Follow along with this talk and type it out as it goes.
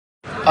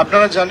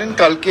আপনারা জানেন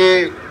কালকে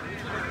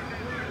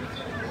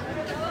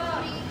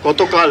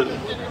গতকাল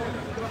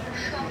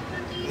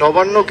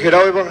নবান্ন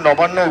ঘেরাও এবং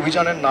নবান্ন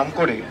অভিযানের নাম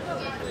করে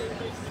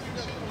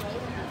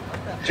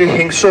যে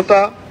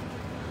হিংস্রতা,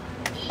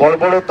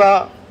 বর্বরতা,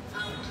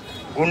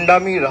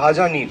 গুন্ডামি,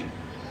 রাহাজানির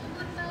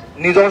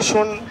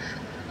নিদর্শন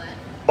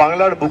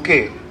বাংলার বুকে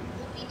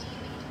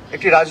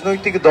একটি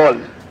রাজনৈতিক দল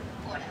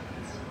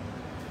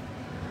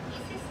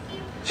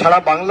সারা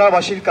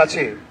বাংলাবাসীর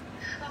কাছে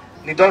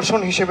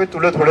নিদর্শন হিসেবে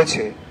তুলে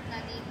ধরেছে।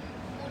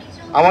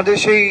 আমাদের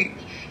সেই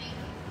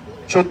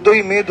 14ই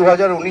মে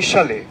 2019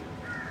 সালে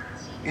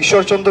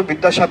ঈশ্বরচন্দ্র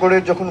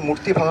বিদ্যাসাগরের যখন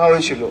মূর্তি ভাঙা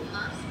হয়েছিল,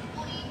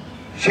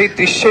 সেই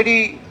দৃশ্যেরই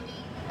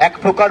এক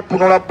প্রকার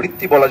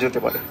পুনরাবৃত্তি বলা যেতে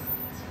পারে।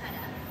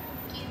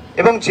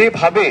 এবং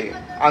যেভাবে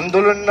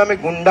আন্দোলনের নামে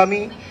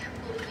গুন্ডামি,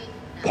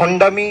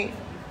 ভণ্ডামি,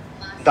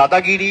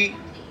 দাদাগিরি,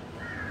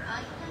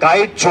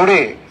 গায়ের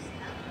জোরে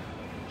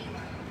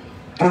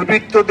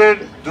দুর্বৃত্তদের,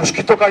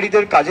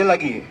 দুষ্কৃতকারীদের কাজে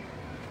লাগিয়ে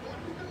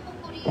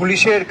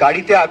পুলিশের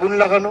গাড়িতে আগুন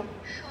লাগানো,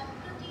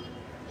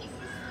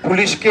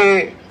 পুলিশকে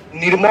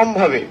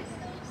নির্মমভাবে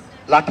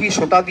লাঠি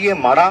সোটা দিয়ে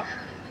মারা,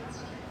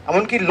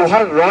 এমনকি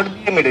লোহার রড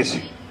দিয়ে মেরেছে।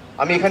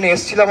 আমি এখানে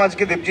এসেছিলাম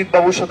আজকে দেবজিৎ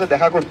বাবুর সাথে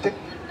দেখা করতে।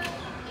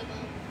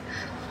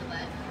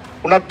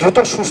 ওনার দ্রুত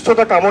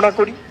সুস্থতা কামনা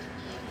করি।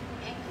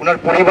 ওনার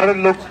পরিবারের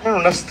লোক ছিলেন,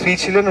 ওনার স্ত্রী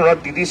ছিলেন, ওনার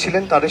দিদি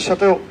ছিলেন, তাদের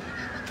সাথেও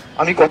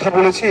আমি কথা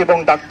বলেছি এবং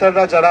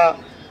ডাক্তাররা যারা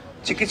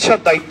চিকিৎসার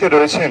দায়িত্বে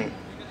রয়েছেন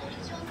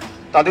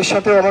তাদের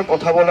সাথেও আমার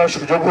কথা বলার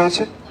সুযোগ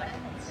হয়েছে।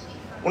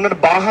 ওনার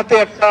বাঁ হাতে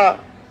একটা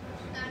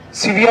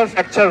সিভিয়ার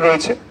ফ্র্যাকচার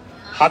রয়েছে,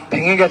 হাত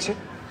ভেঙে গেছে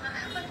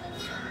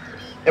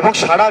এবং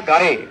সারা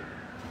গায়ে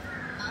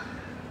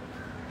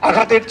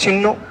আঘাতের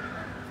চিহ্ন।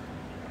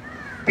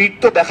 পিঠ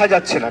তো দেখা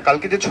যাচ্ছে না।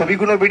 কালকে যে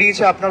ছবিগুলো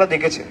বেরিয়েছে আপনারা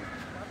দেখেছেন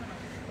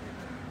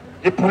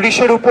যে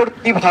পুলিশের উপর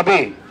কিভাবে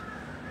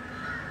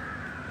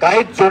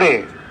গায়ের জোরে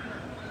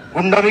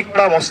গুন্ডামি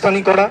করা,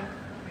 মস্তানি করা।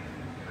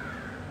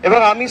 এবং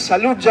আমি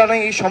স্যালুট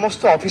জানাই এই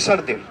সমস্ত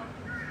অফিসারদের,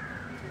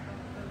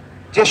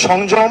 যে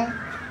সংযম,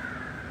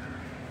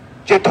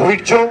 যে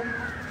ধৈর্য,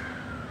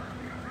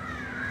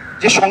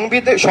 যে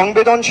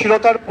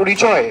সংবেদনশীলতার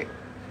পরিচয়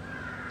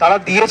তারা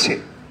দিয়েছে,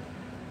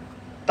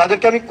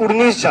 তাদেরকে আমি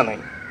কুর্নিশ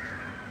জানাই।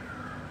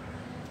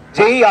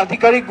 যে এই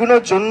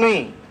আধিকারিকগুলোর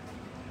জন্যই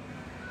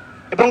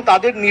এবং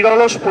তাদের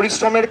নিরলস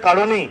পরিশ্রমের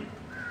কারণেই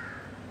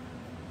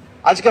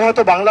আজকে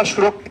হয়তো বাংলা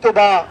সুরক্ষিত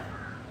বা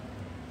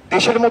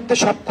দেশের মধ্যে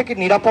সব থেকে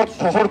নিরাপদ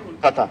শহর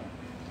কলকাতা।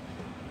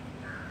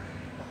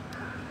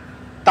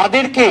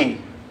 তাদেরকেই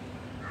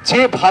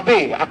যেভাবে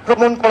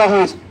আক্রমণ করা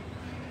হয়েছে,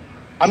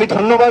 আমি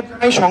ধন্যবাদ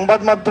জানাই সংবাদ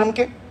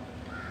মাধ্যমকে।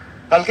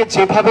 কালকে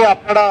যেভাবে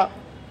আপনারা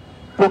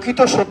প্রকৃত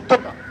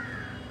সত্যটা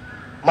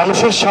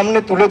মানুষের সামনে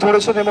তুলে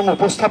ধরেছেন এবং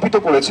উপস্থাপিত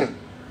করেছেন,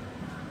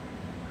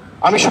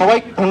 আমি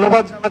সবাইকে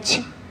ধন্যবাদ জানাচ্ছি।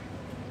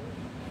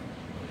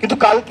 কিন্তু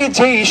কালকে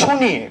যে ইস্যু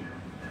নিয়ে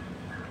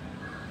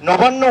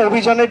নবান্ন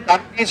অভিযানের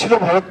ডাক দিয়েছিল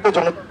ভারতীয়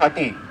জনতা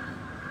পার্টি,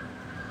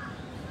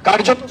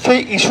 কার্যত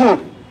সেই ইস্যুর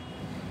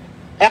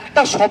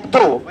একটা শব্দ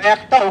বা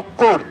একটা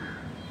অক্ষর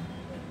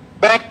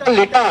বা একটা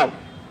লেটার,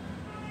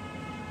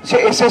 সে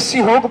এসএসসি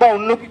হোক বা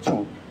অন্য কিছু,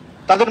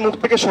 তাদের মুখ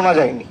থেকে শোনা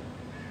যায়নি।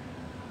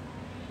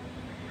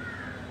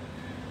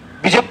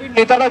 বিজেপির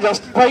নেতারা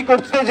জাস্টিফাই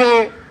করছে যে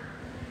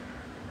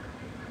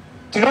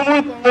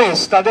তৃণমূল কংগ্রেস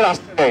তাদের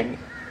আসতে দেয়নি,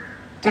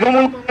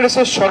 তৃণমূল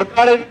কংগ্রেসের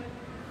সরকারের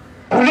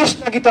পুলিশ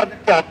নাকি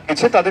তাদেরকে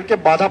আটকেছে, তাদেরকে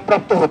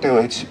বাধাপ্রাপ্ত হতে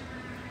হয়েছে।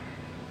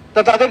 তা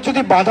তাদের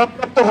যদি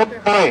বাধাপ্রাপ্ত হতে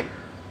হয়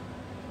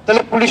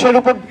তাহলে পুলিশের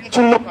উপর ঢিল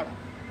ছুড়ল কারা?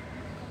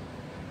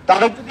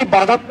 তাদের যদি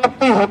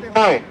বাধাপ্রাপ্তই হতে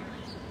হয়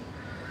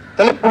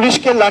তাহলে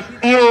পুলিশকে লাঠি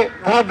দিয়ে,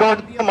 লোহার রড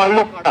দিয়ে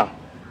মারলো কারা?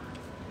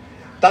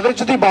 তাদের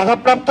যদি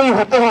বাধাপ্রাপ্তই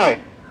হতে হয়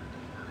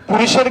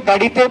পুলিশের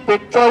গাড়িতে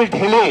পেট্রোল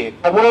ঢেলে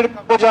খবরের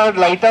কাগজ আর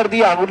লাইটার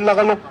দিয়ে আগুন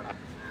লাগালো কারা?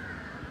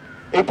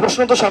 এই প্রশ্ন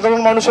তো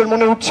সাধারণ মানুষের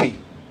মনে উঠছেই।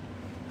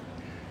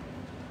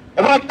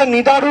 এবং একটা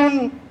নিদারুণ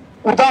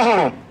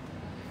উদাহরণ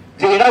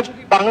যে এরা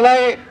যদি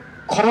বাংলায়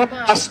ক্ষমতা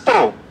আসতো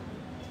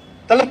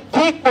তাহলে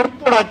কি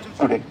করতো রাজ্য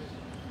জুড়ে।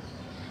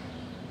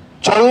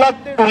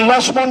 জল্লাদদের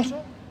উল্লাস মঞ্চ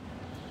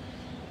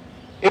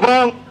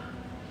এবং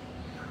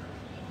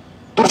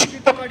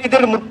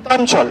দুষ্কৃতকারীদের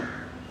মুক্তাঞ্চল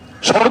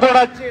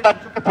স্বর্গরাজ্যে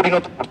রাজ্যকে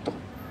পরিণত করত।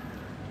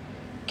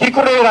 কি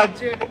করে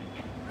রাজ্যের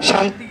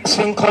শান্তি,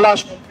 শৃঙ্খলা,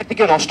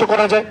 সম্প্রীতিকে নষ্ট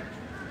করা যায়,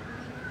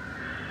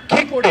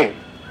 কি করে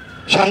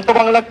শান্ত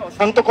বাংলাকে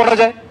অশান্ত করা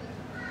যায়।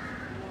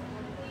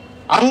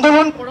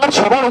 আন্দোলন করার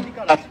সবার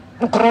অধিকার আছে।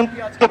 মুখ্যমন্ত্রী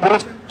আজকে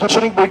বলেছেন,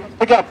 প্রশাসনিক বৈঠক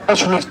থেকে আপনারা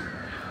শুনেছেন।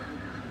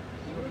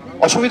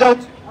 অসুবিধা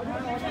হচ্ছে?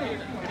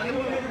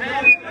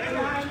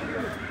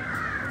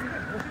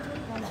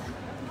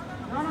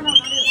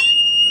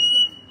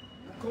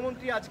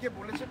 মুখ্যমন্ত্রী আজকে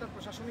বলেছে তার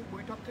প্রশাসনিক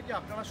বৈঠক থেকে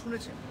আপনারা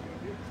শুনেছেন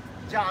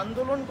যে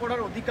আন্দোলন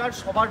করার অধিকার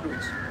সবার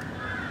রয়েছে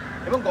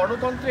এবং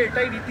গণতন্ত্রে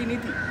এটাই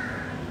রীতিনীতি।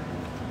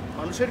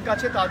 মানুষের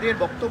কাছে তাদের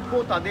বক্তব্য,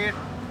 তাদের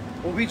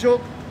অভিযোগ,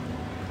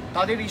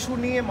 তাদের ইস্যু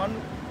নিয়ে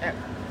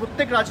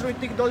প্রত্যেক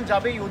রাজনৈতিক দল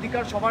যাবে, এই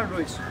অধিকার সবার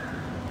রয়েছে।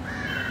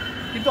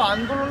 কিন্তু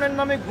আন্দোলনের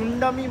নামে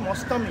গুন্ডামি,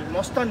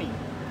 মস্তানি,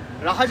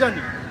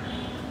 রাহাজানি,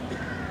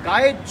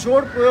 গায়ের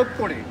জোর প্রয়োগ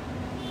করে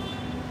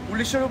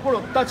পুলিশের উপর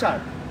অত্যাচার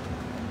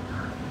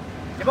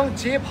এবং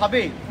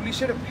যেভাবে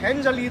পুলিশের ভ্যান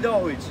জ্বালিয়ে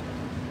দেওয়া হয়েছে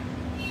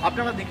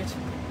আপনারা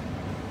দেখেছেন।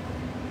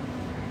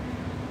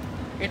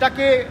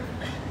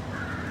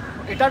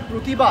 এটার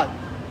প্রতিবাদ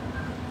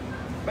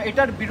বা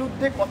এটার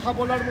বিরুদ্ধে কথা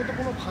বলার মতো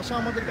কোনো ভাষা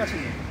আমাদের কাছে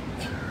নেই।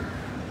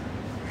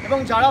 এবং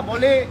যারা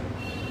বলে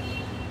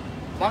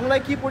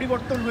বাংলায় কি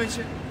পরিবর্তন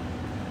হয়েছে,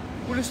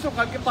 পুলিশ তো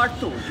কালকে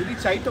পারতো, যদি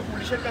চাইতো,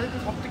 পুলিশের কাছে তো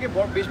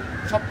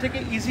সব থেকে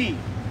ইজি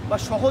বা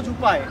সহজ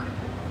উপায়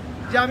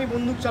যে আমি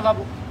বন্দুক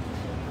চালাবো,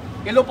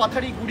 এলো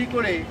পাথারি গুলি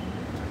করে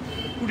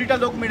 20টা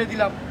লোক মেরে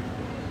দিলাম,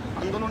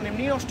 আন্দোলন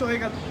এমনি নষ্ট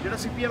হয়ে গেল, যেটা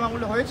সিপিএম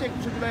আমলে হয়েছে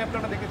 21শে জুলাই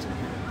আপনারা দেখেছেন,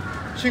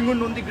 সিঙ্গুর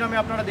নন্দীগ্রামে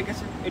আপনারা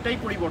দেখেছেন। এটাই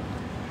পরিবর্তন,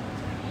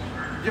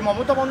 যে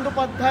মমতা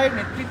বন্দ্যোপাধ্যায়ের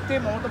নেতৃত্বে,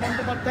 মমতা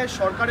বন্দ্যোপাধ্যায়ের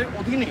সরকারের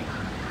অধীনে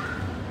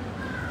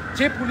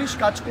যে পুলিশ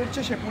কাজ করছে,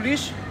 সে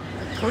পুলিশ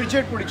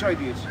ধৈর্যের পরিচয়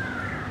দিয়েছে,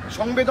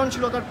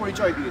 সংবেদনশীলতার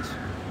পরিচয় দিয়েছে,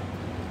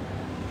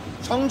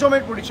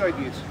 সংযমের পরিচয়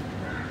দিয়েছে।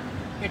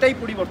 এটাই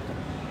পরিবর্তন।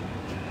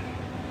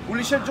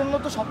 পুলিশের জন্য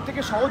তো সব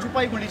থেকে সহজ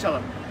উপায় গুলি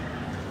চালানো,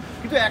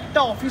 কিন্তু একটা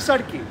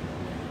অফিসারকে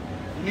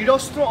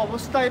নিরস্ত্র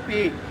অবস্থায়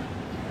পেয়ে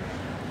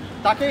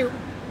তাকে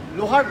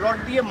লোহার রড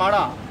দিয়ে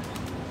মারা,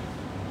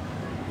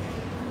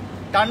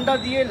 ডান্ডা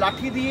দিয়ে,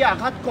 লাঠি দিয়ে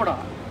আঘাত করা,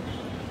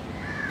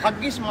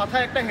 ভাগ্যিস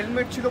মাথায় একটা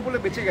হেলমেট ছিল বলে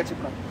বেঁচে গেছে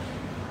প্রায়।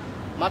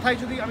 মাথায়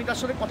যদি, আমি তার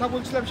সাথে কথা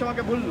বলছিলাম, সে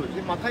আমাকে বললো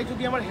যে মাথায়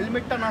যদি আমার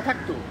হেলমেটটা না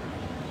থাকতো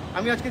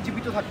আমি আজকে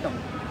জীবিত থাকতাম।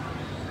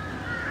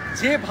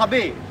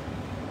 যেভাবে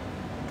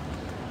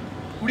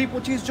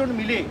 20-25 জন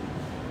মিলে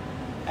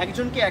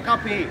একজনকে একা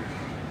পেয়ে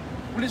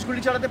পুলিশ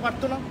গুলি চালাতে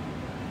পারতো না,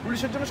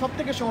 পুলিশের জন্য সব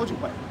থেকে সহজ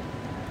উপায়।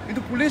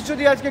 কিন্তু পুলিশ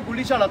যদি আজকে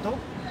গুলি চালাতো,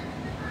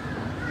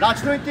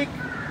 রাজনৈতিক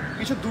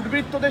কিছু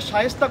দুর্বৃত্তদের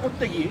শায়েস্তা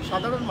করতে গিয়ে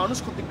সাধারণ মানুষ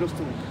ক্ষতিগ্রস্ত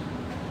হতো,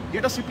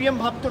 যেটা সিপিএম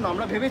ভাবতো না,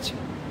 আমরা ভেবেছি।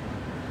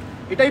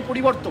 এটাই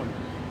পরিবর্তন।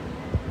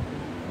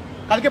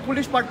 কালকে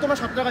পুলিশ পারতো না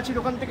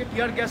সাঁতরাগাছির ওখান থেকে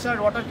টিয়ার গ্যাস আর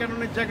ওয়াটার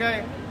ক্যাননের জায়গায়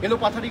এলো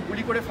পাথারি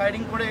গুলি করে,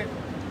 ফায়ারিং করে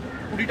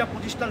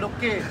 20-25টা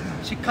লোককে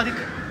শিক্ষা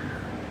দিতে।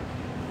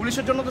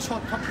 পুলিশের জন্য তো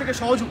সব থেকে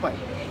সহজ উপায়,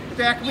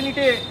 তো 1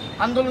 মিনিটে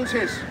আন্দোলন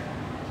শেষ,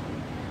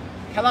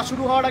 খেলা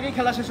শুরু হওয়ার আগেই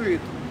খেলা শেষ হয়ে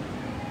যেত।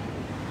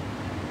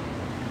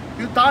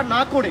 কিন্তু তা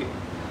না করে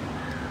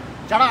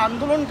যারা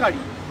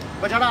আন্দোলনকারী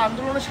বা যারা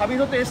আন্দোলনে সামিল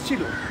হতে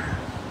এসেছিল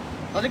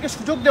তাদেরকে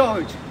সুযোগ দেওয়া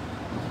হয়েছে।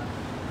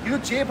 কিন্তু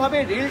যেভাবে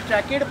রেল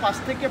ট্র্যাকের পাশ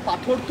থেকে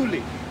পাথর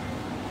তুলে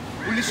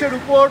পুলিশের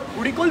উপর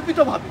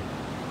পরিকল্পিতভাবে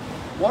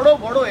বড়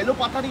বড়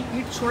এলোপাথারি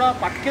ইট ছোড়া,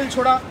 পাটকেল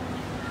ছোড়া,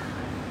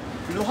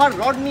 লোহার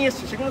রড নিয়ে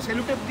এসছে, সেগুলো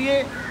সেলুটেপ দিয়ে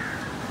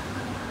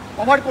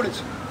কভার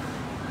করেছে,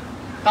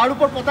 তার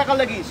উপর পতাকা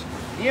লাগিয়েছে,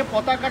 নিয়ে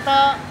পতাকাটা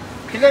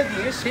ফেলে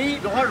দিয়ে সেই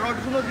লোহার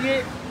রডগুলো দিয়ে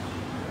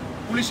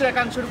পুলিশের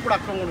একাংশের উপর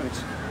আক্রমণ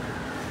হয়েছে।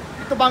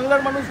 কিন্তু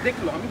বাংলার মানুষ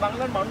দেখলো। আমি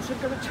বাংলার মানুষের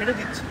কাছে ছেড়ে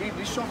দিচ্ছি, এই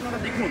দৃশ্য আপনারা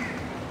দেখুন।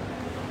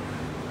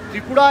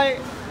 ত্রিপুরায়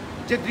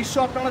যে দৃশ্য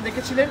আপনারা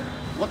দেখেছিলেন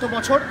গত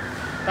বছর,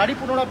 তারই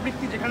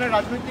পুনরাবৃত্তি, যেখানে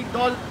রাজনৈতিক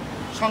দল,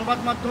 সংবাদ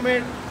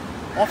মাধ্যমের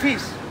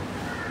অফিস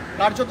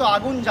কার্যত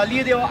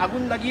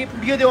আগুন লাগিয়ে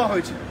পুড়িয়ে দেওয়া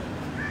হয়েছে,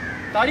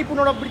 তারই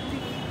পুনরাবৃত্তি।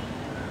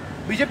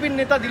 বিজেপির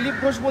নেতা দিলীপ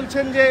ঘোষ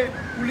বলছেন যে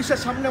পুলিশের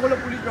সামনে হলো,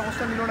 পুলিশ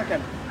ব্যবস্থা নিল না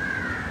কেন?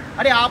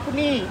 আরে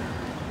আপনি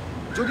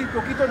যদি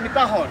প্রকৃত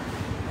নেতা হন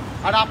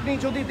আর আপনি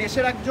যদি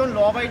দেশের একজন ল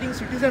অ্যাবাইডিং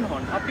সিটিজেন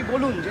হন, আপনি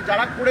বলুন যে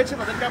যারা করেছে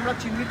তাদেরকে আমরা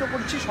চিহ্নিত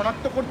করছি,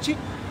 শনাক্ত করছি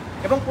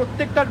এবং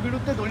প্রত্যেকটার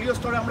বিরুদ্ধে দলীয়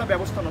স্তরে আমরা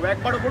ব্যবস্থা নেব।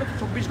 একবারও বলে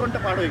 24 ঘন্টা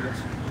পার হয়ে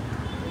গেছে।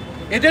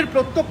 এদের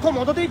প্রত্যক্ষ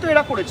মদতেই তো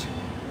এরা করেছে।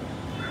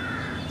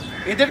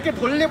 এদেরকে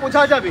ধরলে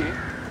বোঝা যাবে।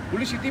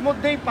 পুলিশ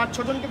ইতিমধ্যেই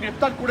 5-6 জনকে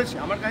গ্রেপ্তার করেছে।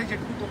 আমার কাছে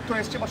যেটুকু তথ্য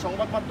এসছে বা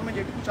সংবাদ মাধ্যমে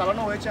যেটুকু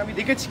চালানো হয়েছে আমি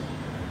দেখেছি।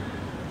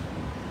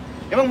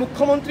 এবং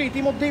মুখ্যমন্ত্রী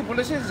ইতিমধ্যেই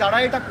বলেছে যারা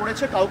এটা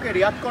করেছে কাউকে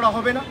রেয়াত করা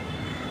হবে না,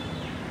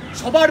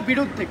 সবার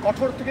বিরুদ্ধে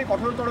কঠোর থেকে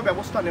কঠোরতর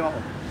ব্যবস্থা নেওয়া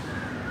হবে।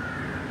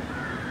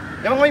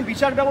 এবং আমি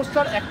বিচার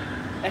ব্যবস্থার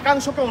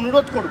একাংশকে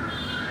অনুরোধ করব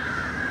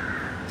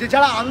যে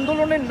যারা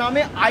আন্দোলনের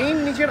নামে আইন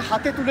নিজের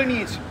হাতে তুলে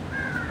নিয়েছে,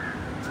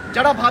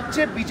 যারা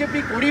ভাবছে বিজেপি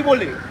করি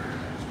বলে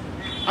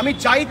আমি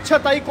যা ইচ্ছা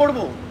তাই করব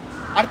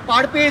আর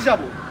পার পেয়ে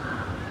যাব,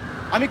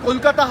 আমি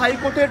কলকাতা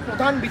হাইকোর্টের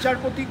প্রধান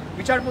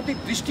বিচারপতির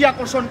দৃষ্টি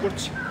আকর্ষণ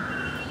করছি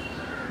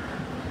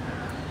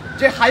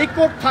যে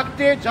হাইকোর্ট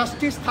থাকতে,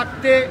 জাস্টিস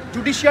থাকতে,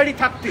 জুডিশিয়ারি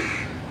থাকতে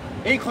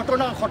এই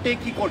ঘটনা ঘটে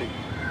কি করে?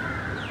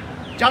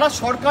 যারা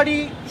সরকারি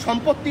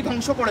সম্পত্তি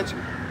ধ্বংস করেছে,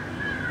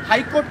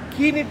 হাইকোর্ট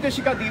কী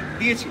নির্দেশিকা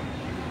দিয়েছে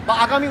বা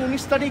আগামী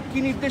 19 তারিখ কী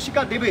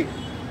নির্দেশিকা দেবে,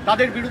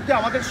 তাদের বিরুদ্ধে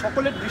আমাদের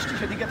সকলের দৃষ্টি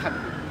সেদিকে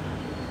থাকবে।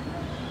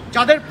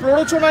 যাদের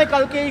প্ররোচনায়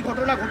কালকে এই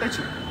ঘটনা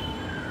ঘটেছে,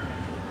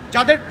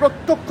 যাদের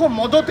প্রত্যক্ষ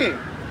মদতে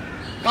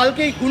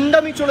কালকে এই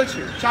গুন্ডামি চলেছে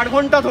 4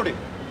 ঘন্টা ধরে,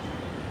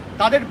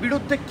 তাদের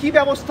বিরুদ্ধে কি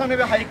ব্যবস্থা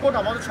নেবে হাইকোর্ট,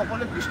 আমাদের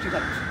সকলের দৃষ্টি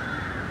থাকছে।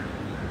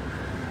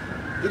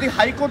 যদি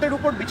হাইকোর্টের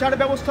উপর, বিচার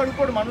ব্যবস্থার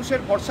উপর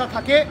মানুষের ভরসা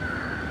থাকে,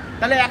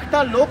 তাহলে একটা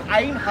লোক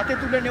আইন হাতে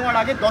তুলে নেওয়ার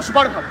আগে 10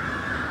 বার ভাবে।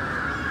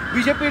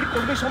 বিজেপির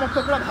কর্মী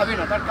সমর্থকরা ভাবে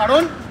না, তার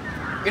কারণ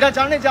এরা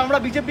জানে যে আমরা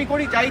বিজেপি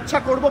করি, যা ইচ্ছা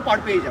করব, পার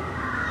পেয়ে যাব,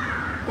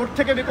 কোর্ট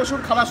থেকে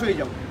বেকসুর খালাস হয়ে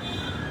যাব,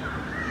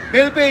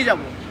 বেল পেয়ে যাব।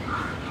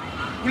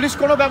 পুলিশ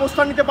কোনো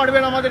ব্যবস্থা নিতে পারবে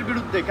না আমাদের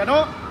বিরুদ্ধে। কেন?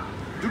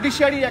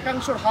 জুডিশিয়ারির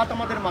একাংশের হাত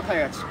আমাদের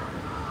মাথায় আছে।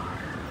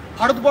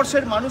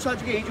 ভারতবর্ষের মানুষ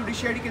আজকে এই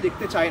জুডিশিয়ারিকে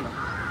দেখতে চায় না।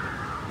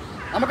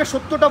 আমাকে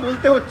সত্যটা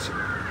বলতে হচ্ছে,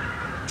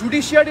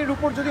 জুডিশিয়ারির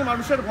উপর যদি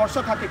মানুষের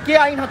ভরসা থাকে, কে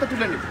আইন হাতে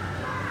তুলে নেবে?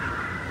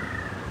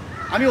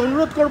 আমি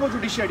অনুরোধ করব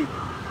জুডিশিয়ারিকে,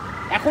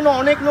 এখনো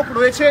অনেক লোক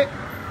রয়েছে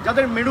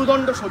যাদের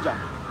মেরুদণ্ড সোজা।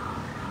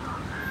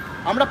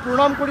 আমরা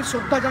প্রণাম করি,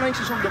 শ্রদ্ধা জানাই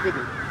সেসব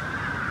লোকেদের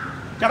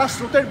যারা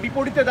স্রোতের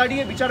বিপরীতে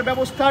দাঁড়িয়ে বিচার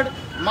ব্যবস্থার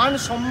মান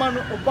সম্মান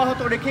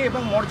অব্যাহত রেখে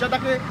এবং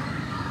মর্যাদাকে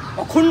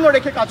অক্ষুণ্ণ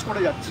রেখে কাজ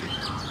করে যাচ্ছে।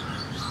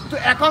 তো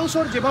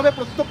একাংশর যেভাবে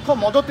প্রত্যক্ষ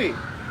মদতে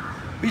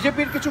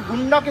বিজেপির কিছু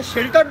গুন্ডাকে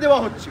শেল্টার দেওয়া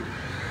হচ্ছে,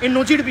 এ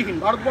নজিরবিহীন,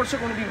 ভারতবর্ষে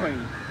কোনোদিন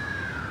হয়নি।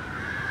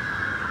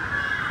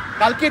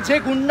 কালকে যে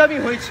গুন্ডামি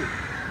হয়েছে,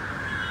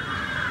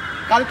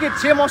 কালকে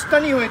যে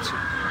মস্তানি হয়েছে,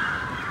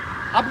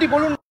 আপনি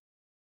বলুন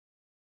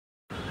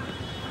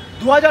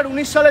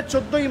 2019 সালের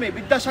 14ই মে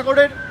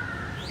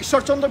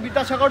ঈশ্বরচন্দ্র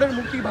বিদ্যাসাগরের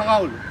মূর্তি ভাঙা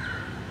হলো।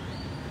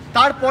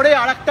 তারপরে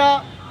আর একটা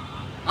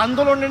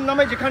আন্দোলনের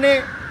নামে যেখানে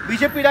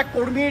বিজেপির এক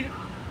কর্মীর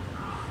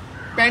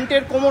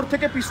প্যান্টের কোমর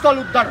থেকে পিস্তল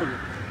উদ্ধার হলো,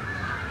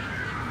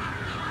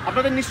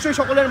 আপনাদের নিশ্চয়ই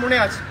সকলের মনে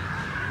আছে।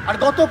 আর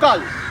গতকাল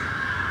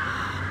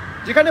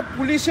যেখানে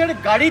পুলিশের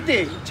গাড়িতে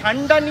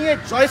ঝান্ডা নিয়ে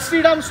জয়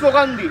শ্রীরাম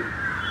স্লোগান দিয়ে,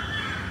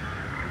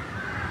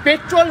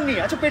 পেট্রোল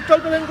নিয়ে, আচ্ছা পেট্রোল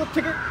পেলেন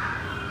কোত্থেকে?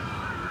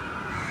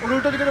 ওর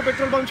উল্টো দিকে তো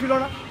পেট্রোল পাম্প ছিল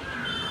না,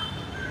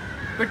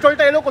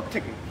 পেট্রোলটা এলো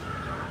কোত্থেকে?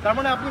 তার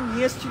মানে আপনি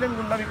নিয়ে এসেছিলেন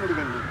গুন্ডামি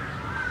করবেন।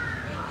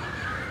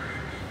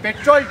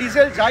 পেট্রোল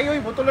ডিজেল যাই ওই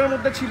বোতলের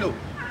মধ্যে ছিল,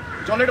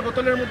 জলের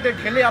বোতলের মধ্যে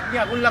ঢেলে আপনি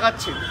আগুন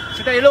লাগাচ্ছেন,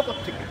 সেটা এলো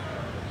কোত্থেকে?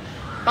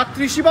 তার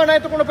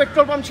ত্রিসীমানায় তো কোনো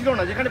পেট্রোল পাম্প ছিল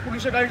না যেখানে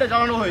পুলিশের গাড়িটা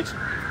জ্বালানো হয়েছে।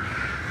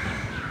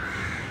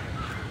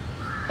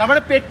 তার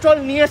মানে পেট্রোল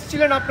নিয়ে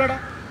এসেছিলেন আপনারা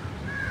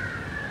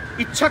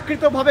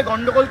ইচ্ছাকৃতভাবে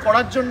গন্ডগোল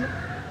করার জন্য।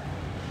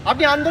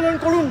 আপনি আন্দোলন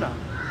করুন না,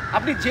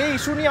 আপনি যে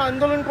ইস্যু নিয়ে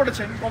আন্দোলন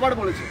করেছেন, কবার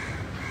বলেছেন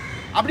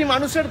আপনি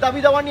মানুষের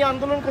দাবি দাওয়া নিয়ে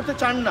আন্দোলন করতে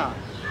চান না।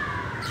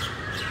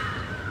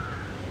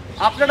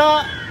 আপনারা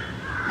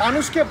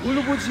মানুষকে ভুল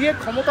বুঝিয়ে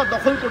ক্ষমতা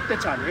দখল করতে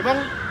চান এবং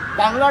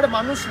বাংলার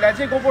মানুষ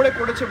লেজে গোবরে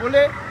করেছে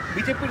বলে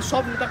বিজেপির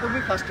সব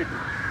নেতাকর্মী ফার্স্টেড।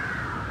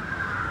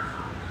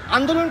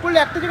 আন্দোলন করলে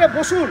একটা জায়গায়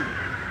বসুন।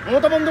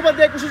 মমতা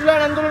বন্দ্যোপাধ্যায় 21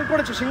 জুলাইয়ের আন্দোলন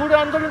করেছে,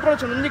 সিঙ্গুরের আন্দোলন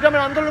করেছে,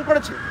 নন্দীগ্রামের আন্দোলন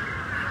করেছে,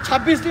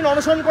 26 দিন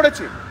অনশন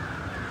করেছে,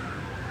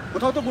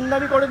 কোথাও তো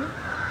গুন্ডামি করেনি।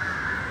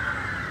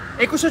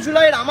 21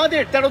 জুলাইয়ের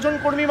আমাদের 13 জন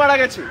কর্মী মারা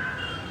গেছে,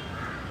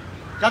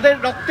 যাদের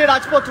রক্তে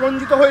রাজপথ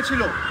রঞ্জিত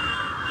হয়েছিল।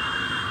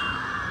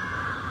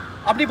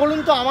 আপনি বলুন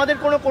তো, আমাদের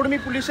কোনো কর্মী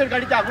পুলিশের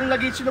গাড়িতে আগুন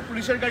লাগিয়েছিল,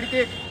 পুলিশের গাড়িতে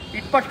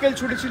ইটপাটকেল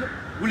ছুটেছিল,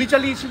 গুলি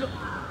চালিয়েছিল,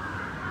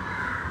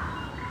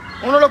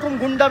 কোনোরকম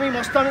গুন্ডামি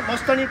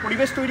মস্তানির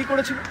পরিবেশ তৈরি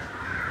করেছিল?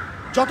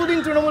 যতদিন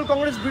তৃণমূল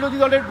কংগ্রেস বিরোধী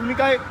দলের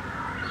ভূমিকায়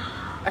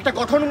একটা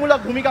গঠনমূলক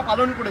ভূমিকা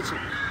পালন করেছে,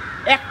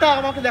 একটা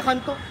আমাকে দেখান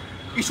তো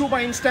ইস্যু বা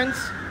ইনস্ট্যান্স।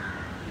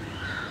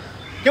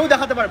 কেউ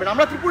দেখাতে পারবেন?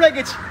 আমরা ত্রিপুরায়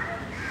গেছি,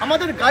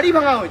 আমাদের গাড়ি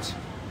ভাঙা হয়েছে,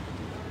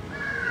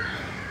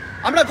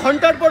 আমরা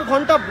ঘন্টার পর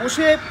ঘন্টা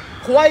বসে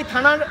খোয়াই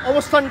থানার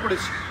অবস্থান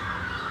করেছি,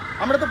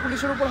 আমরা তো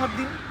পুলিশের উপর হাত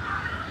দিই।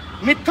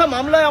 মিথ্যা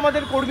মামলায়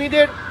আমাদের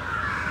কর্মীদের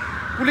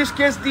পুলিশ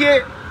কেস দিয়ে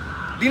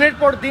দিনের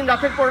পর দিন,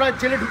 রাতের পর রাত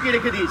জেলে ঢুকিয়ে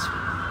রেখে দিয়েছে।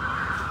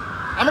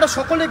 আমরা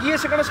সকলে গিয়ে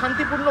সেখানে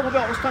শান্তিপূর্ণভাবে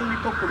অবস্থান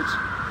বিক্ষোভ করেছি।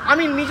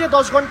 আমি নিজে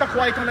 10 ঘন্টা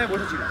খোয়াই থানায়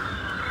বসেছিলাম,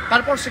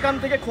 তারপর সেখান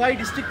থেকে খোয়াই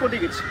ডিস্ট্রিক্ট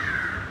কোর্টে গেছি,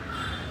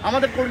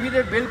 আমাদের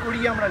কর্মীদের বেল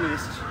করিয়ে আমরা নিয়ে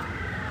এসেছি।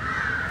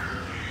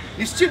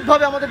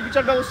 নিশ্চিতভাবে আমাদের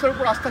বিচার ব্যবস্থার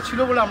উপর আস্থা ছিল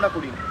বলে আমরা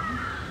করি না।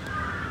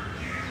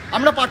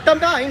 আমরা পারতাম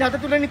না আইন হাতে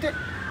তুলে নিতে,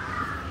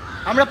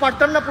 আমরা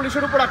পারতাম না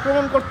পুলিশের উপর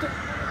আক্রমণ করতে,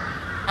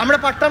 আমরা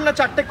পারতাম না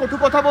 4টে কটু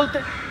কথা বলতে,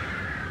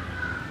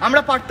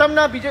 আমরা পারতাম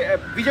না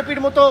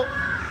বিজেপির মতো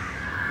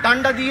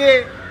ডান্ডা দিয়ে,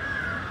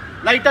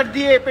 লাইটার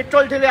দিয়ে,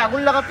 পেট্রোল ঢেলে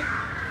আগুন লাগাতে।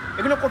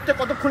 এগুলো করতে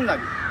কতক্ষণ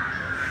লাগে?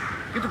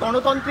 কিন্তু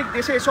গণতান্ত্রিক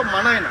দেশে এসব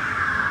মানায় না।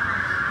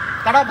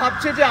 তারা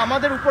ভাবছে যে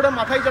আমাদের উপরে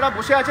মাথায় যারা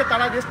বসে আছে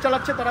তারা দেশ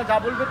চালাচ্ছে, তারা যা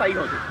বলবে তাই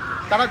হবে।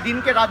 তারা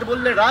দিনকে রাত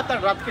বললে রাত, আর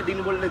রাতকে দিন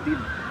বললে দিন।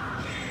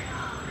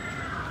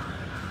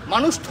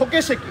 মানুষ ঠকে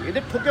শেখে,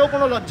 এদের ঠকেও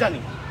কোনো লজ্জা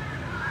নেই।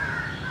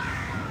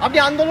 আপনি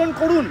আন্দোলন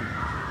করুন,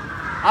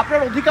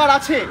 আপনার অধিকার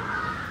আছে,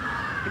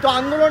 কিন্তু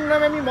আন্দোলন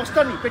নামে আমি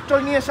মস্তানি।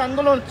 পেট্রোল নিয়ে এসে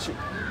আন্দোলন হচ্ছে,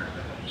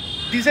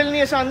 ডিজেল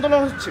নিয়ে এসে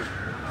আন্দোলন হচ্ছে,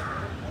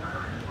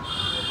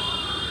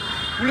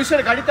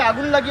 পুলিশের গাড়িতে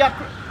আগুন লাগিয়ে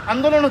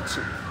আন্দোলন হচ্ছে,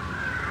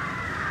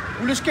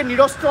 পুলিশকে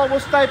নিরস্ত্র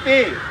অবস্থায়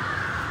পেয়ে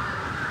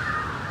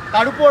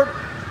তার উপর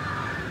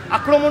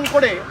আক্রমণ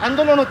করে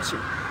আন্দোলন হচ্ছে।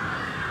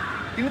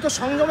 তিনি তো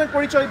সংযমের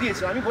পরিচয়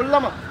দিয়েছেন। আমি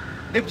বললাম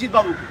দেবজিৎ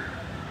বাবুকে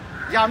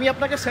যে আমি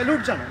আপনাকে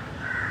স্যালুট জানাই,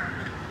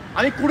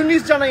 আমি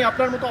কুর্নিশ জানাই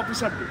আপনার মতো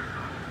অফিসারদের,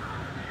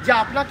 যে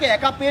আপনাকে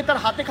একা পেয়ে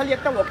তার হাতে খালি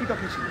একটা ওয়াকি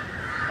টকি ছিল,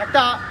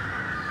 একটা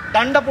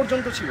ডান্ডা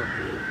পর্যন্ত ছিল,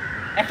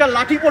 একটা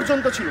লাঠি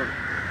পর্যন্ত ছিল,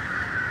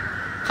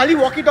 খালি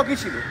ওয়াকি টকি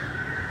ছিল।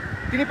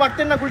 তিনি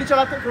পারতেন না গুলি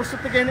চালাতে ফোর্সের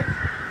থেকে এনে?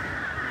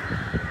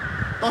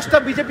 10টা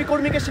বিজেপি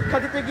কর্মীকে শিক্ষা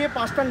দিতে গিয়ে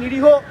 5টা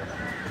নিরীহ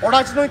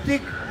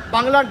অরাজনৈতিক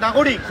বাংলার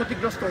নাগরিক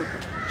ক্ষতিগ্রস্ত হতো,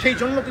 সেই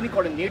জন্য তিনি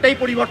করেননি। এটাই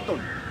পরিবর্তন।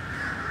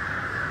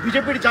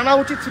 বিজেপির জানা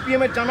উচিত,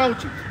 সিপিএমের জানা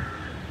উচিত।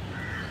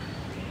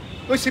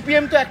 ওই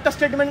সিপিএম তো একটা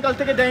স্টেটমেন্ট কাল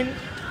থেকে দেয়নি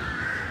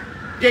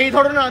যে এই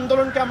ধরনের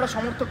আন্দোলনকে আমরা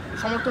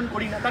সমর্থন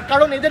করি না। তার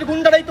কারণ এদের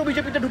গুন্ডারাই তো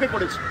বিজেপিতে ঢুকে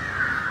পড়েছে।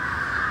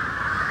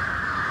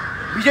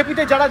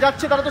 বিজেপিতে যারা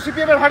যাচ্ছে তারা তো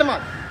সিপিএম এর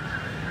হাড়মাত।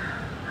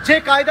 যে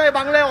কায়দায়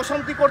বাংলায়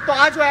অশান্তি করতো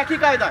আজও একই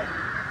কায়দায়,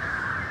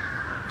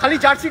 খালি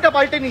জার্সিটা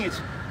পাল্টে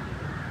নিয়েছে।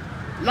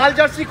 লাল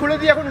জার্সি খুলে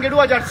দিয়ে এখন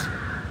গেরুয়া জার্সি,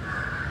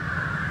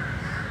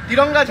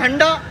 তিরঙ্গা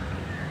ঝান্ডা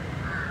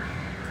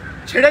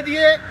ছেড়ে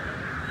দিয়ে,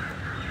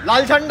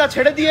 লাল ঝান্ডা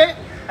ছেড়ে দিয়ে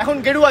এখন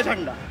গেরুয়া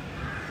ঝান্ডা,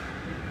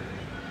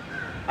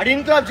 আর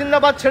ইনকলাব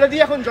জিন্দাবাদ ছেড়ে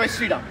দিয়ে এখন জয়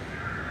শ্রীরাম।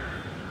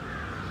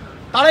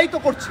 তারাই তো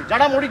করছে,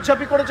 যারা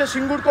মরিচঝাপি করেছে,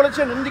 সিঙ্গুর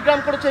করেছে, নন্দীগ্রাম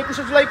করেছে,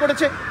 21শে জুলাই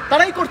করেছে,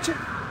 তারাই করছে।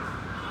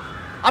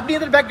 আপনি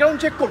এদের ব্যাকগ্রাউন্ড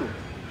চেক করুন,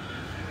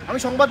 আমি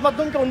সংবাদ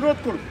মাধ্যমকে অনুরোধ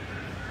করব।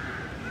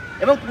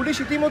 এবং পুলিশ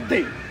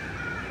ইতিমধ্যেই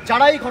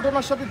যারা এই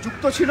ঘটনার সাথে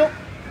যুক্ত ছিল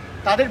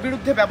তাদের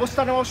বিরুদ্ধে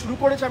ব্যবস্থা নেওয়া শুরু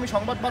করেছে। আমি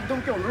সংবাদ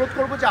মাধ্যমকে অনুরোধ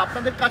করব যে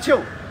আপনাদের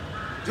কাছেও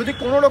যদি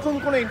কোনো রকম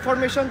কোনো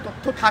ইনফরমেশন,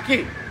 তথ্য থাকে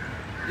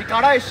যে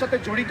কারা এর সাথে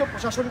জড়িত,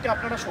 প্রশাসনকে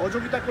আপনারা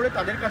সহযোগিতা করে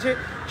তাদের কাছে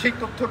সেই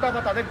তথ্যটা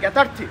বা তাদের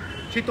জ্ঞাতার্থে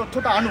সেই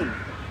তথ্যটা আনুন।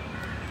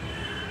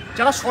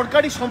 যারা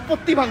সরকারি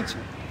সম্পত্তি ভাঙছে,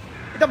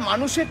 এটা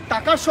মানুষের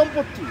টাকার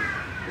সম্পত্তি।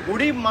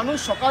 গরিব মানুষ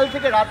সকাল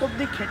থেকে রাত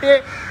অবধি খেটে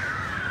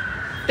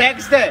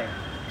ট্যাক্স দেয়,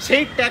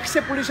 সেই ট্যাক্সে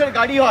পুলিশের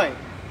গাড়ি হয়,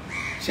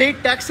 সেই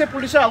ট্যাক্সে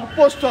পুলিশের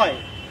আউটপোস্ট হয়,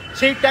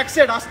 সেই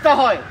ট্যাক্সে রাস্তা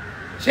হয়,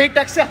 সেই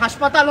ট্যাক্সে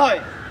হাসপাতাল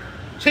হয়।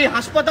 সেই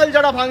হাসপাতাল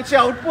যারা ভাঙছে,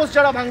 আউটপোস্ট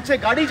যারা ভাঙছে,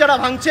 গাড়ি যারা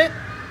ভাঙছে,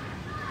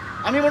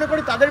 আমি মনে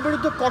করি তাদের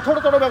বিরুদ্ধে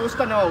কঠোরতর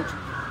ব্যবস্থা নেওয়া উচিত।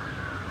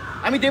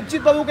 আমি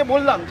দেবজিৎ বাবুকে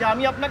বললাম যে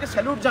আমি আপনাকে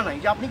স্যালুট জানাই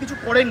যে আপনি কিছু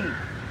করেননি।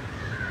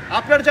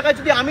 আপনার জায়গায়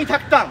যদি আমি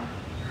থাকতাম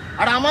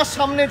আর আমার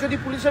সামনে যদি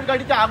পুলিশের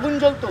গাড়িতে আগুন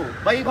জ্বলতো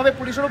বা এইভাবে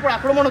পুলিশের উপর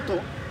আক্রমণ হতো,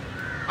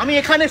 আমি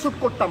এখানে শ্যুট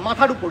করতাম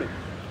মাথার উপরে।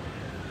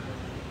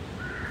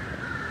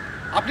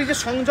 আপনি যে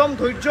সংযম,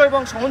 ধৈর্য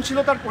এবং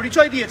সহনশীলতার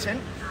পরিচয় দিয়েছেন,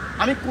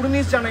 আমি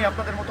কুর্নিশ জানাই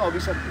আপনাদের মতো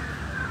অফিসারকে।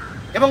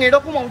 এবং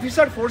এরকম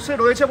অফিসার ফোর্সে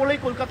রয়েছে বলেই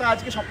কলকাতা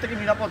আজকে সবথেকে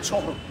নিরাপদ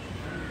শহর।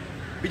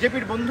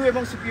 বিজেপির বন্ধু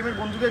এবং সিপিএমের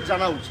বন্ধুদের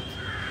জানা উচিত।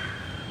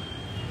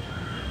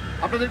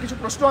 আপনাদের কিছু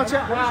প্রশ্ন আছে?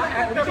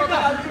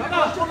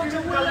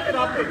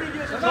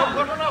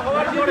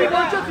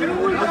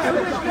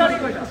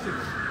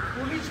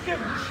 পুলিশকে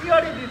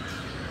হুঁশিয়ারি দিচ্ছে,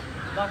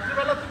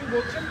 রাত্রিবেলা তিনি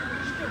বলছেন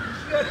পুলিশকে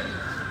হুঁশিয়ারি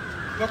দিচ্ছে।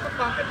 যখন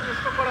তাকে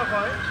প্রশ্ন করা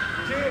হয়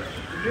যে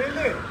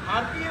রেলের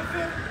আরপিএফ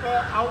এর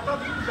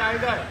আওতাধীন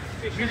জায়গায়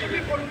বিজেপি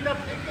কর্মীরা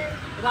থেকে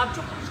রাজ্য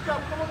পুলিশকে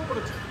আক্রমণ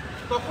করেছে,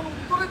 তখন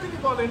উত্তরে তিনি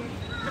বলেন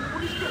যে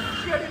পুলিশকে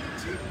হুঁশিয়ারি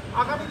দিচ্ছি,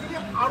 আগামী দিনে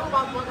আরও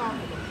বাঁধভাঙা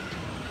আন্দোলন।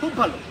 খুব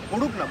ভালো,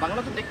 করুক না,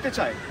 বাংলা তো দেখতে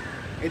চায়।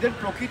 এদের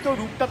প্রকৃত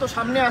রূপটা তো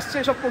সামনে আসছে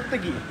এসব করতে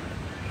গিয়ে।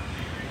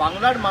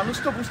 বাংলার মানুষ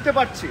তো বুঝতে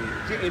পারছে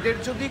যে এদের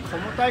যদি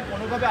ক্ষমতায়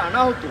কোনোভাবে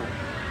আনা হতো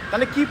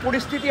তাহলে কি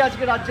পরিস্থিতি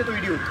আজকে রাজ্যে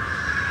তৈরি হতো।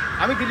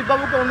 আমি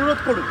দিলীপবাবুকে অনুরোধ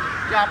করব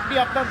যে আপনি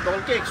আপনার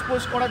দলকে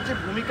এক্সপোজ করার যে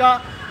ভূমিকা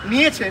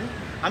নিয়েছেন,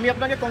 আমি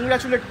আপনাকে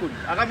কংগ্রাচুলেট করি।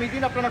 আগামী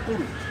দিন আপনারা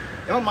করুন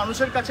এবং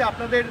মানুষের কাছে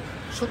আপনাদের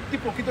সত্যি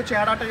প্রকৃত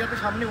চেহারাটা যাতে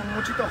সামনে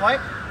উন্মোচিত হয়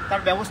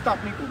তার ব্যবস্থা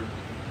আপনি করুন।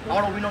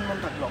 আমার অভিনন্দন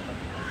থাকলো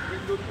আপনাকে।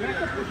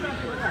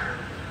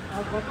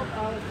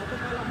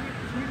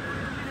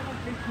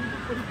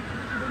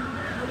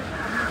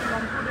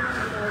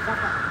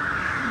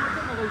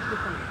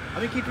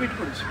 আমি কি টুইট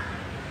করেছি?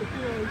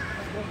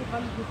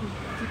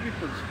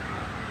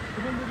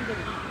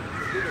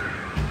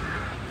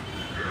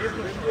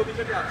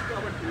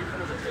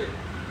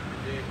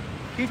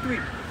 কি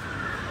টুইট?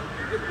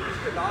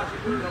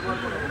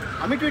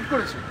 আমি টুইট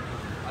করেছি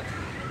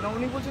না,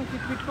 উনি বলছেন কি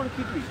টুইট করে?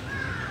 কি টুইট?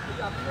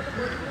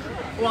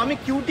 ও আমি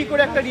কিউটি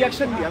করে একটা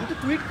রিয়াকশন দিই। আমি তো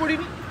টুইট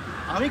করিনি,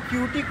 আমি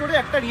কিউটি করে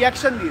একটা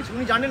রিয়াকশন দিয়েছি।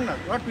 উনি জানেন না,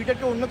 ওনার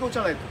টুইটারকে অন্য কেউ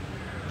চালায়, তো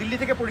দিল্লি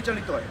থেকে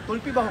পরিচালিত হয়,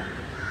 তল্পি বাহক।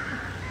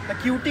 তা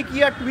কিউটি কি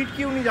আর টুইট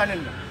কি উনি জানেন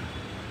না।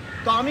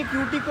 তো আমি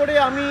কিউটি করে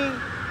আমি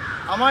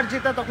আমার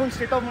যেটা তখন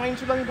স্টেট অফ মাইন্ড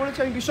ছিল আমি বলেছি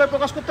আমি বিস্ময়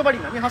প্রকাশ করতে পারি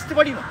না, আমি হাসতে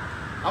পারি না।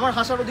 আমার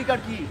হাসার অধিকার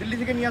কি দিল্লি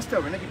থেকে নিয়ে আসতে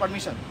হবে নাকি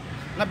পারমিশন?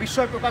 না,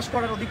 বিস্ময় প্রকাশ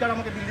করার অধিকার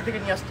আমাকে দিল্লি থেকে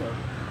নিয়ে আসতে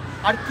হবে।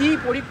 আর কি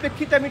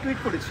পরিপ্রেক্ষিতে আমি টুইট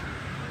করেছি?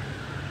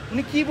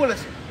 উনি কি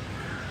বলেছেন?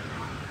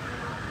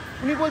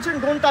 উনি বলছেন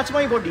don't touch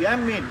my body, I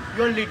am main,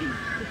 you R lady.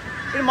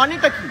 এর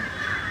মানেটা কি?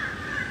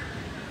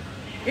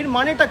 এর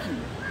মানেটা কি?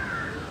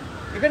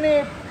 এখানে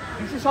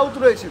ডিসি সাউথ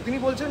রয়েছে, তিনি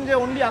বলছেন যে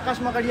only Akash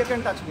মাকারিয়া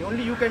can touch me,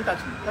 only you can touch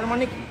me. তার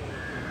মানে কি?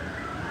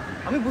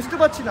 আমি বুঝতে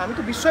পারছি না, আমি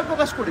তো বিস্ময়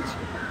প্রকাশ করেছি।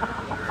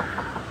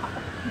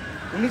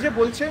 উনি যে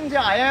বলছেন যে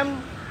আই অ্যাম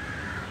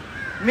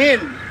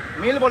মেল,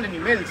 মেল বলেনি,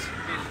 মেলস,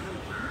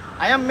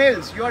 I am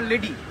মেলস, you R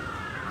lady.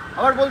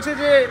 আবার বলছে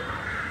যে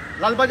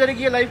লালবাজারে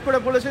গিয়ে লাইভ করে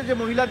বলেছে যে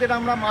মহিলাদের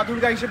আমরা মা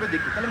দুর্গা হিসেবে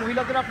দেখি। তাহলে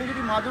মহিলাদের আপনি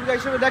যদি মা দুর্গা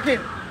হিসেবে দেখেন,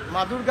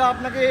 মা দুর্গা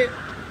আপনাকে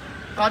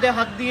কাঁধে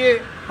হাত দিয়ে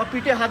বা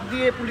পিঠে হাত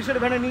দিয়ে পুলিশের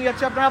ভ্যানে নিয়ে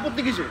যাচ্ছে, আপনার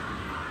আপত্তি কিসে?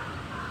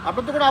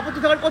 আপনার তো কোনো আপত্তি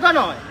থাকার কথা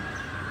নয়।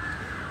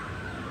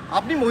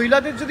 আপনি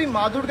মহিলাদের যদি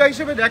মা দুর্গা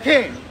হিসেবে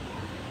দেখেন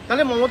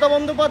তাহলে মমতা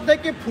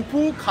বন্দ্যোপাধ্যায়কে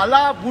ফুফু,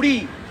 খালা, বুড়ি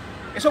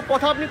এসব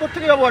কথা আপনি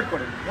কোত্থেকে ব্যবহার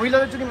করেন?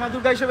 মহিলাদের যদি মা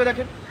দুর্গা হিসেবে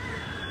দেখেন,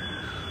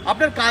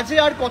 আপনার কাজে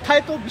আর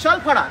কথায় তো বিশাল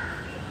ফারাক।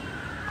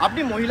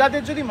 আপনি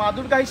মহিলাদের যদি মা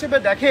দুর্গা হিসেবে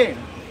দেখেন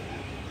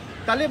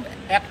তাহলে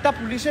একটা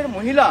পুলিশের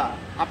মহিলা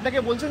আপনাকে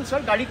বলছেন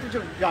স্যার গাড়িতে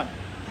যান,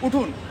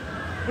 উঠুন,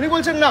 উনি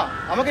বলছেন না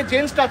আমাকে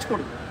জেন্টস টাচ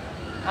করবে,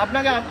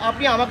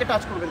 আপনি আমাকে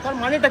টাচ করবেন, তার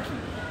মানেটা কি?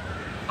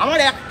 আমার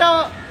একটা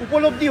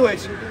উপলব্ধি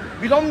হয়েছে,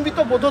 বিলম্বিত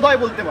বোধোদয়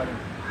বলতে পারেন।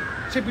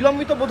 সে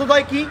বিলম্বিত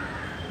বোধোদয় কি?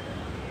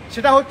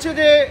 সেটা হচ্ছে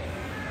যে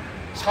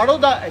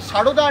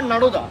সারদা আর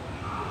নারদা,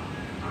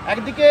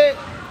 একদিকে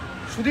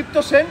সুদীপ্ত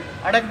সেন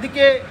আর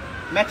একদিকে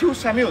ম্যাথিউ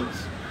স্যামুয়েলস।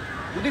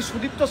 যদি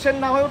সুদীপ্ত সেন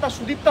না হয় ওটা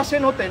সুদীপ্তা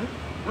সেন হতেন,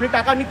 উনি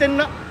টাকা নিতেন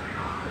না।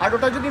 আর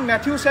ওটা যদি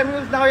ম্যাথিউ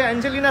স্যামুয়েলস না হয়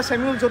অ্যাঞ্জেলিনা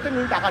স্যামুয়েলস হতেন,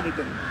 উনি টাকা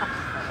নিতেন না।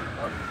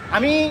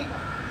 আমি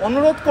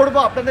অনুরোধ করব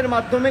আপনাদের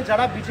মাধ্যমে,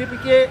 যারা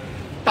বিজেপিকে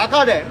টাকা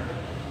দেন,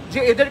 যে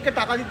এদেরকে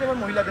টাকা দিতে হবে,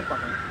 মহিলাদের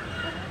পাঠান।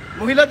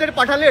 মহিলাদের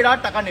পাঠালে এরা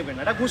টাকা নেবে না,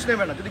 এরা ঘুষ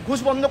নেবে না। যদি ঘুষ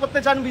বন্ধ করতে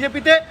চান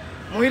বিজেপিতে,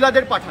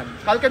 মহিলাদের পাঠান।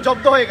 কালকে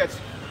জব্দ হয়ে গেছে,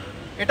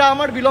 এটা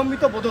আমার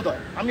বিলম্বিত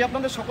বোধোদয়। আমি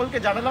আপনাদের সকলকে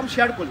জানালাম,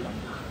 শেয়ার করলাম।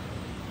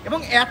 এবং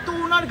এত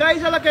ওনার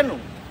গায়ে জ্বালা কেন?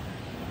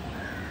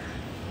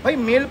 ভাই,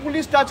 মেল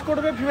পুলিশ টাচ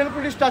করবে, ফিমেল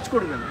পুলিশ টাচ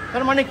করবে না,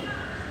 তার মানে কি?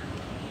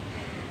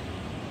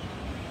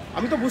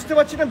 আমি তো বুঝতে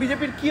পারছি না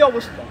বিজেপির কি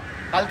অবস্থা।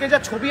 কালকে যা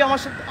ছবি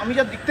আমি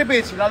যা দেখতে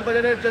পেয়েছি,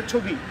 লালবাজারের যা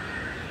ছবি,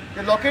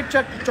 যে লকেট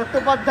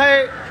চট্টোপাধ্যায়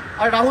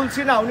আর রাহুল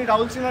সিনহা, উনি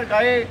রাহুল সিনহার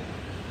গায়ে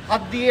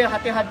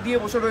হাতে হাত দিয়ে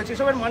বসে রয়েছে।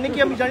 এসবের মানে কি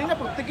আমি জানি না।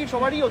 প্রত্যেকেই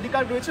সবারই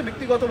অধিকার রয়েছে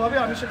ব্যক্তিগতভাবে,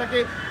 আমি সেটাকে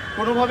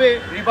কোনোভাবে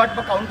রিভার্ট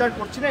বা কাউন্টার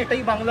করছি না।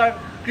 এটাই বাংলার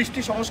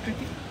কৃষ্টি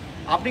সংস্কৃতি।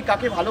 আপনি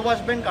কাকে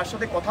ভালোবাসবেন, কার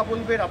সাথে কথা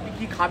বলবেন, আপনি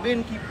কি খাবেন,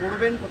 কি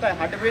পরবেন, কোথায়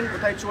হাঁটবেন,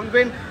 কোথায়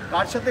চলবেন,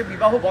 কার সাথে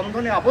বিবাহ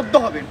বন্ধনে আবদ্ধ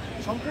হবেন,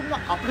 সম্পূর্ণ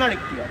আপনার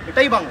এখতিয়ার।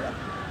 এটাই বাংলা,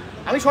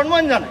 আমি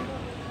সম্মান জানাই।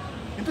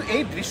 কিন্তু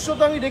এই দৃশ্য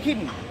তো আমি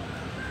দেখিনি।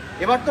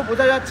 এবার তো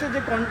বোঝা যাচ্ছে যে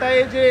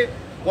কন্টায় যে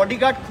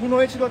বডিগার্ড খুন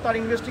হয়েছিল, তার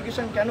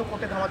ইনভেস্টিগেশন কেন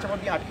কোর্টে ধামাচাপা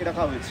দিয়ে আটকে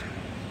রাখা হয়েছে।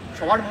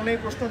 সবার মনে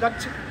প্রশ্ন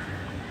যাচ্ছে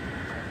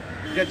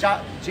যে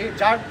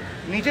যার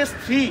নিজের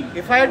স্ত্রী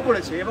এফআইআর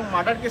করেছে এবং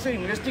মার্ডার কেসের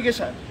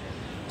ইনভেস্টিগেশন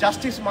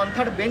জাস্টিস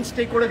মান্থার বেঞ্চ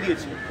স্টে করে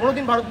দিয়েছে।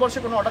 কোনোদিন ভারতবর্ষে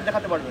কোনো অর্ডার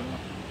দেখাতে পারবেন না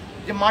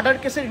যে মার্ডার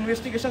কেসের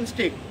ইনভেস্টিগেশন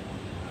স্টে।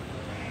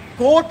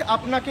 কোর্ট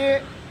আপনাকে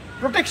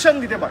প্রোটেকশন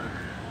দিতে পারে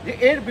যে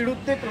এর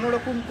বিরুদ্ধে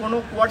কোনোরকম কোনো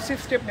কোয়ার্সিভ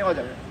স্টেপ নেওয়া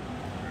যাবে,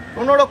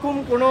 কোনোরকম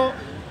কোনো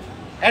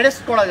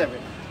অ্যারেস্ট করা যাবে,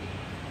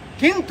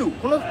 কিন্তু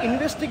কোনো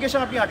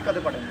ইনভেস্টিগেশন আপনি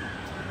আটকাতে পারেন না।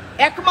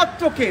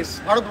 একমাত্র কেস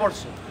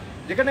ভারতবর্ষ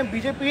যেখানে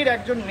বিজেপির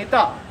একজন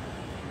নেতা,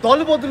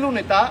 দলবদলু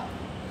নেতা,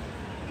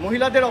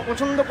 মহিলাদের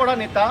অপছন্দ করা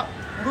নেতা,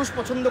 পুরুষ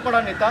পছন্দ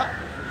করা নেতা,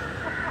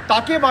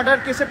 তাকে মার্ডার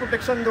কেসে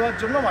প্রোটেকশন দেওয়ার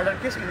জন্য মার্ডার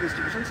কেস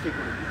ইনভেস্টিগেশন স্টে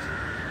করে দিয়েছে।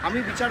 আমি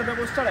বিচার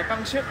ব্যবস্থার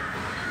একাংশের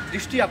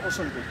দৃষ্টি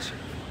আকর্ষণ করছি।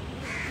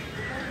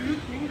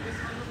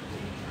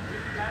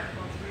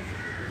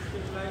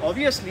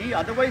 Obviously,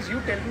 otherwise you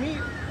tell me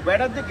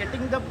where are they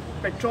getting the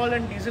petrol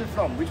and diesel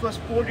from, which was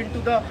poured into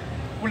the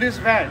police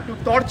van to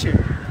torch it?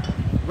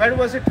 Where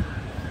was it?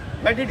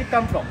 Where did it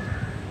come from?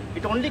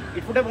 It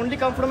would have only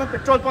come from a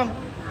petrol pump.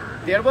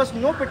 There was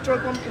no petrol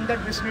pump in that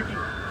vicinity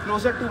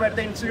closer to where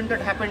the incident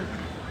had happened.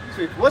 So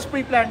it was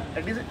pre-planned.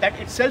 That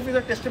itself is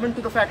a testament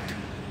to the fact.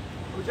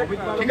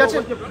 ঠিক আছে,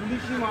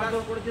 পুলিশই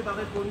মারধর করেছে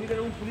তাদের কর্মীদের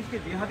এবং পুলিশকে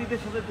জিহাদিদের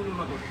সাথে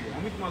তুলনা করছে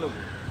অমিত মালব্য।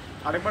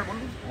 আরেকবার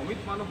বলুন। অমিত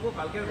মালব্য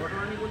কালকের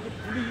ঘটনা নিয়ে বলছে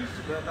পুলিশ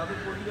তাদের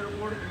কর্মীদের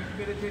উপর ইট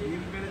মেরেছে,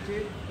 ঢিল মেরেছে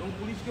এবং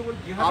পুলিশকে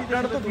বলছে জিহাদিদের।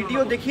 আপনারা তো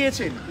ভিডিও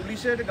দেখিয়েছেন,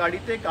 পুলিশের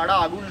গাড়িতে কারা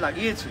আগুন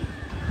লাগিয়েছে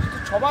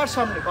সবার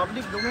সামনে,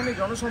 পাবলিক ডোমেনে,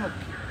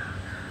 জনসমক্ষে।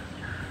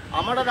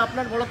 আমার আর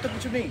আপনার বলার তো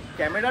কিছু নেই।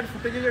 ক্যামেরার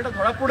ফুটেজে যেটা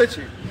ধরা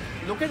পড়েছে,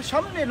 লোকের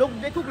সামনে, লোক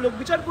দেখুক, লোক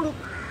বিচার করুক।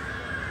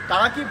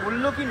 তারা কি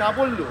বললো কি না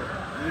বললো,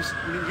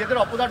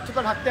 নিজেদের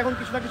অপদার্থতা ঢাকতে এখন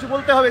কিছু না কিছু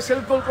বলতে হবে।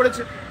 সেলফ গোল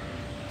করেছে,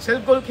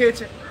 সেলফ গোল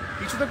খেয়েছে,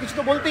 কিছু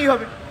তো বলতেই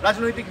হবে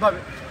রাজনৈতিকভাবে।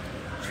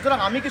 সুতরাং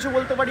আমি কিছু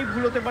বলতে পারি,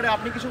 ভুল হতে পারে,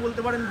 আপনি কিছু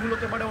বলতে পারেন, ভুল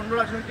হতে পারে, অন্য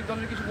রাজনৈতিক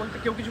দলের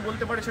কেউ কিছু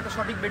বলতে পারে, সেটা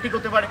সঠিক বেঠিক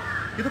হতে পারে।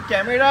 কিন্তু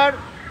ক্যামেরার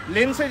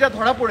লেন্সে যা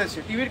ধরা পড়েছে,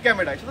 টিভির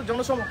ক্যামেরায়, সেটা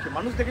জনসমক্ষে,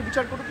 মানুষ দেখে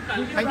বিচার করুক।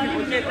 Thank you.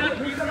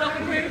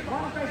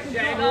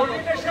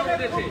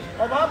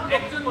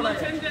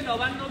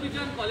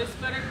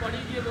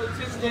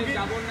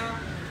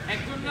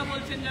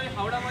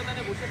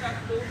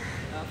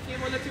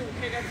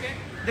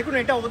 দেখুন,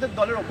 এটা ওদের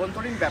দলের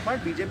অভ্যন্তরীণ ব্যাপার।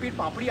 বিজেপির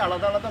পাপড়ি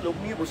আলাদা আলাদা লোক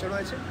নিয়ে বসে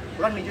রয়েছে,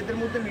 ওরা নিজেদের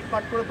মধ্যে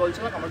মিটমাট করে দল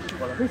চালাক, আমার কিছু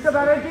বলার। Mr.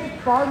 Banerjee,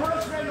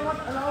 farmers were not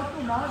allowed to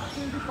march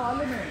in the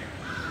parliament.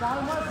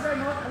 Farmers were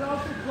not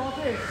allowed to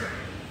protest.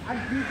 And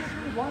BJP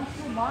wants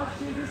to march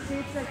in the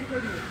state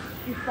secretariat.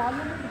 If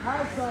parliament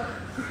has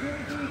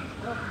security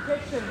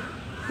protection,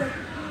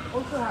 secretary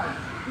also has.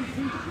 Is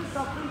BJP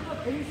suffering from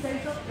any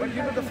sense of... Well,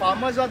 you know, the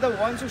farmers are the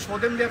ones who show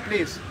them their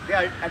place. They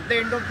are, at the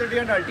end of the day,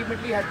 and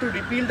ultimately had to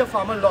repeal the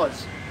farmer laws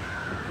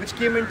which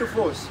came into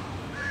force.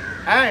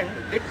 And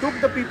they took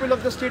the people of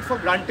the state for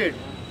granted.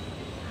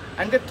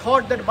 And they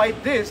thought that by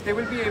this, they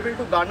will be able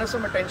to garner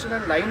some attention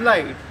and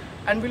limelight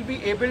and will be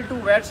able to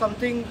wear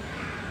something,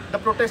 the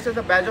protest as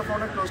a badge of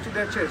honor close to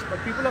their chest. But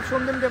people have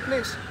shown them their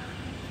place.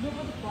 No,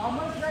 but the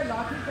farmers were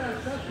laughing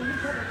at us.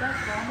 Police had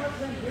attacked farmers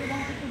when they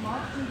wanted to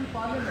march in the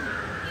parliament.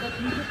 But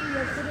BJP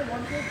yesterday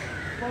wanted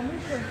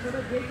permission so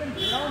that they can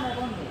get out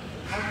Navando.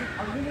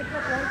 Agninetra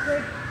Paul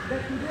said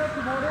that today or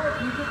tomorrow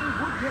BJP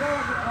would get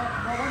out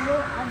Navando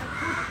and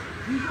put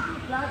BJP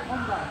flag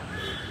on that.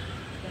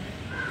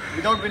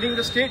 without winning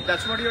the state.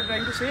 That's what you're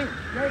trying to say.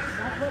 Yes,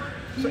 that's what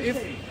So he's if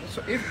saying.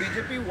 if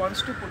BJP wants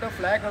to put a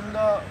flag on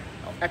the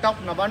atop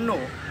Nabanno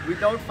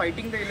without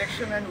fighting the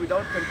election and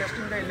without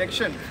contesting the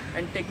election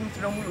and taking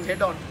Trinamool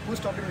head on, who's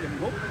stopping them?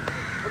 Go.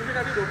 বলছেন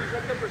আমি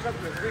রবিশঙ্কর প্রসাদ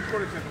press meet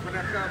করেছেন, ওখানে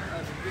একটা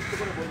নির্দিষ্ট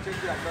করে বলছেন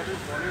যে আপনাদের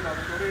দলের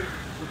অন্তরের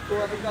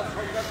উত্তরাধিকার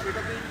সংঘাত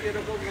মেটাতেই কি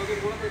এরকম নজর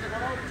ঘোরাতে এটা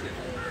করা হচ্ছে?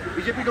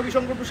 বিজেপি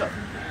রবিশঙ্কর প্রসাদ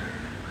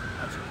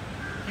আচ্ছা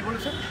কি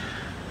বলেছেন?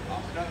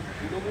 আপনার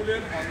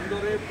তৃণমূলের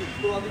অন্দরের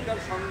উত্তরাধিকার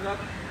সংঘাত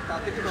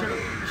তাতে কি নজর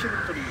কিসের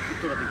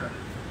উত্তরাধিকার?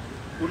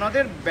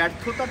 ওনাদের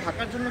ব্যর্থতা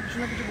ঢাকার জন্য কিছু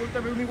না কিছু বলতে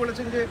হবে। উনি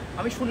বলেছেন যে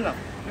আমি শুনলাম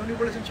উনি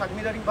বলেছেন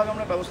সাংবিধানিক ভাবে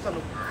আমরা ব্যবস্থা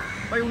নেব।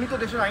 ভাই উনি তো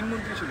দেশের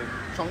আইনমন্ত্রী ছিলেন,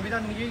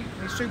 সংবিধান নিজেই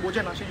নিশ্চয়ই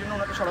বোঝে না, সেই জন্য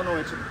ওনাকে সরানো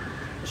হয়েছে।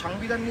 তো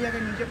সংবিধান নিয়ে আগে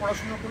নিজে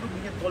পড়াশোনা করুক,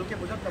 নিজের দলকে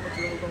বোঝাক, তারপর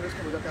তৃণমূল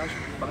কংগ্রেসকে বোঝাতে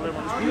আসুক বাংলার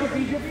মানুষ। You know,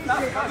 BJP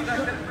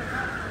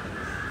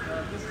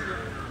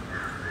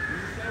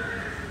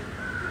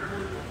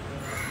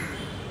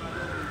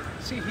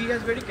See, he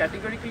has very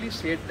categorically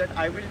said that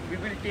we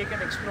will take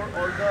and explore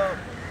all the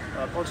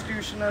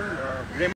constitutional remedies